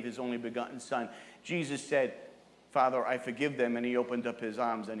gave his only begotten son. Jesus said, Father, I forgive them, and he opened up his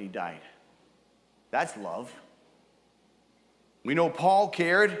arms and he died. That's love. We know Paul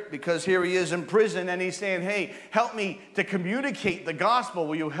cared because here he is in prison and he's saying, hey, help me to communicate the gospel.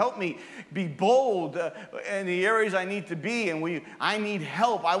 Will you help me be bold in the areas I need to be? And I need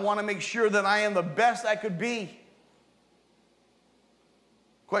help. I want to make sure that I am the best I could be.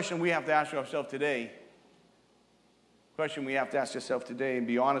 Question we have to ask ourselves today. Question we have to ask ourselves today and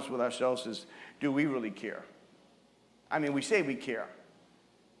be honest with ourselves is, do we really care? I mean, we say we care.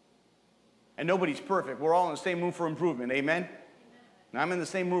 And nobody's perfect. We're all in the same room for improvement. Amen? And I'm in the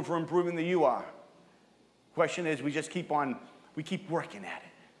same room for improvement that you are. Question is, we keep working at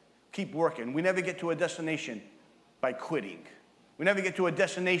it. Keep working. We never get to a destination by quitting. We never get to a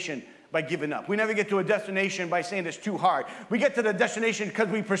destination by giving up. We never get to a destination by saying it's too hard. We get to the destination because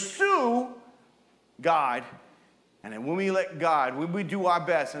we pursue God. And then when we let God, when we do our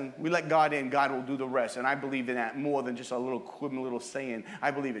best and we let God in, God will do the rest. And I believe in that more than just a little quibble, little saying. I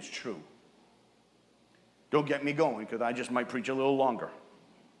believe it's true. Don't get me going because I just might preach a little longer.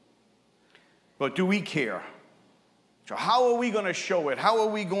 But do we care? So how are we going to show it? How are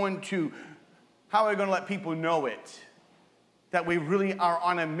we going to let people know it? That we really are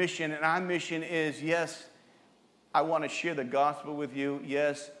on a mission. And our mission is, yes, I want to share the gospel with you.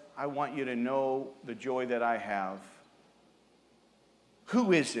 Yes, I want you to know the joy that I have.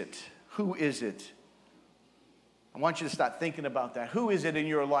 Who is it? Who is it? I want you to start thinking about that. Who is it in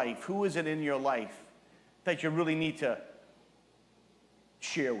your life? Who is it in your life that you really need to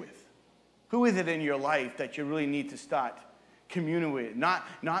share with? Who is it in your life that you really need to start communing with?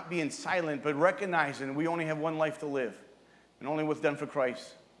 Not being silent, but recognizing we only have one life to live. And only what's done for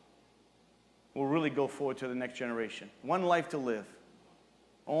Christ will really go forward to the next generation. One life to live.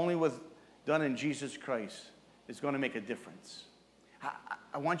 Only what's done in Jesus Christ is going to make a difference.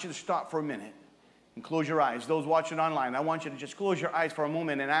 I want you to stop for a minute and close your eyes. Those watching online, I want you to just close your eyes for a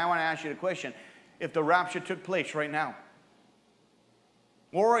moment, and I want to ask you the question. If the rapture took place right now,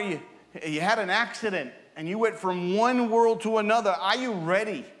 or you had an accident and you went from one world to another, are you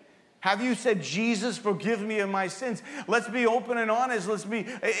ready? Have you said, Jesus, forgive me of my sins? Let's be open and honest.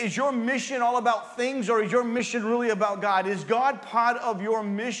 Is your mission all about things, or is your mission really about God? Is God part of your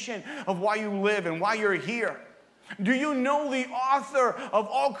mission of why you live and why you're here? Do you know the author of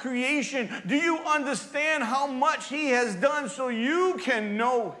all creation? Do you understand how much he has done so you can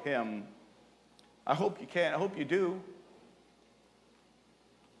know him? I hope you can. I hope you do.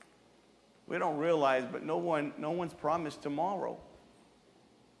 We don't realize, but no one's promised tomorrow.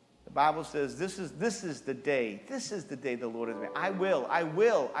 The Bible says this is the day. This is the day the Lord has made. I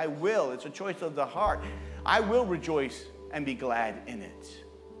will. It's a choice of the heart. I will rejoice and be glad in it.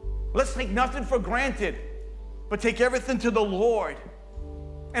 Let's take nothing for granted, but take everything to the Lord.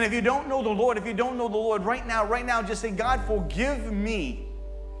 And if you don't know the Lord right now, just say, God, forgive me,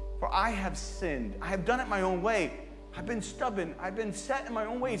 for I have sinned. I have done it my own way. I've been stubborn. I've been set in my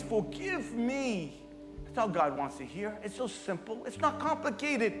own ways. Forgive me. That's all God wants to hear. It's so simple. It's not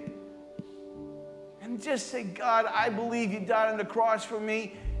complicated. And just say, God, I believe you died on the cross for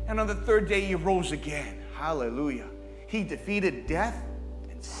me, and on the third day you rose again. Hallelujah. He defeated death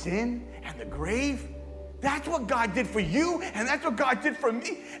and sin and the grave. That's what God did for you, and that's what God did for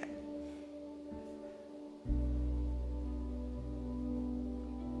me.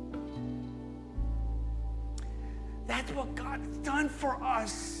 That's what God's done for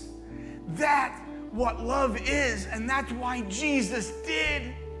us. That's what love is, and that's why Jesus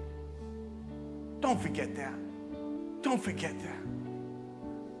did. Don't forget that. Don't forget that.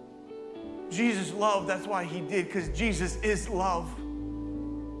 Jesus loved, that's why he did, because Jesus is love.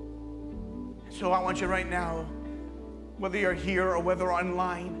 So I want you right now, whether you're here or whether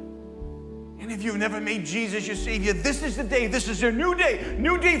online, and if you've never made Jesus your Savior, this is the day. This is your new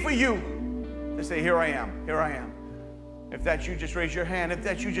day for you. To say, here I am, here I am. If that's you, just raise your hand. If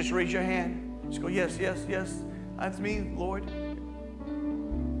that's you, just raise your hand. Just go, yes, yes, yes. That's me, Lord.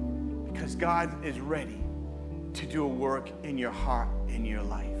 Because God is ready to do a work in your heart, in your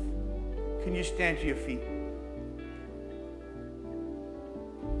life. Can you stand to your feet?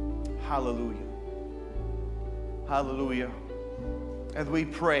 Hallelujah. Hallelujah. As we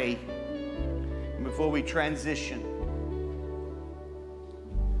pray, and before we transition,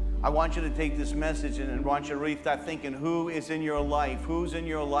 I want you to take this message and I want you to really start thinking, who is in your life? Who's in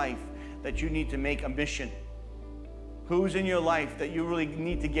your life that you need to make a mission? Who's in your life that you really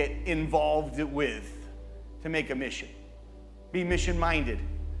need to get involved with to make a mission? Be mission-minded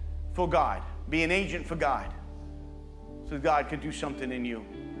for God. Be an agent for God so God can do something in you.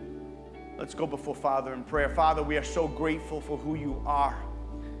 Let's go before Father in prayer. Father, we are so grateful for who you are.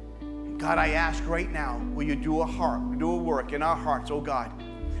 God, I ask right now, will you do a work in our hearts, oh God.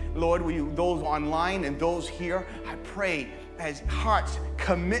 Lord, will you, those online and those here, I pray as hearts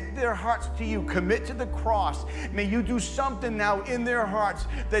commit their hearts to you, commit to the cross. May you do something now in their hearts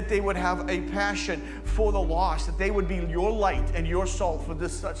that they would have a passion for the lost, that they would be your light and your salt for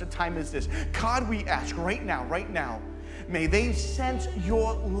this such a time as this. God, we ask right now, may they sense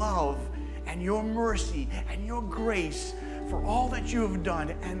your love and your mercy and your grace for all that you have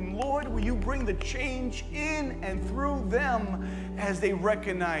done. And Lord, will you bring the change in and through them as they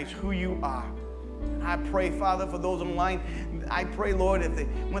recognize who you are. I pray, Father, for those online, I pray, Lord,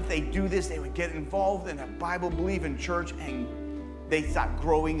 when they do this, they would get involved in a Bible-believing church and they start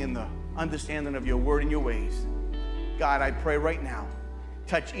growing in the understanding of your word and your ways. God, I pray right now,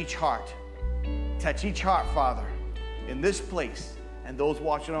 touch each heart. Touch each heart, Father, in this place and those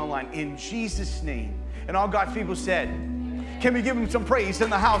watching online, in Jesus' name. And all God's people said, can we give him some praise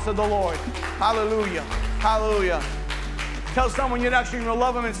in the house of the Lord? Hallelujah. Hallelujah. Tell someone you're actually going to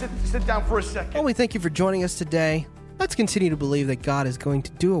love them and sit down for a second. Well, we thank you for joining us today. Let's continue to believe that God is going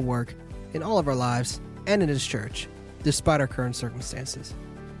to do a work in all of our lives and in his church, despite our current circumstances.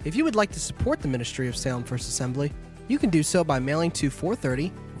 If you would like to support the ministry of Salem First Assembly, you can do so by mailing to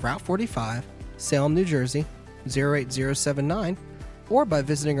 430 Route 45, Salem, New Jersey, 08079, or by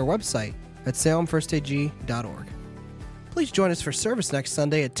visiting our website at salemfirstag.org. Please join us for service next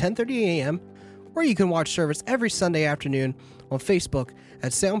Sunday at 10:30 a.m., or you can watch service every Sunday afternoon on Facebook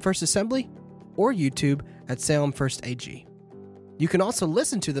at Salem First Assembly or YouTube at Salem First AG. You can also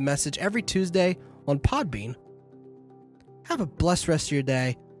listen to the message every Tuesday on Podbean. Have a blessed rest of your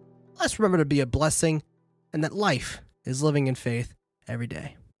day. Let's remember to be a blessing and that life is living in faith every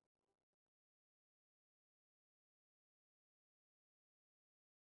day.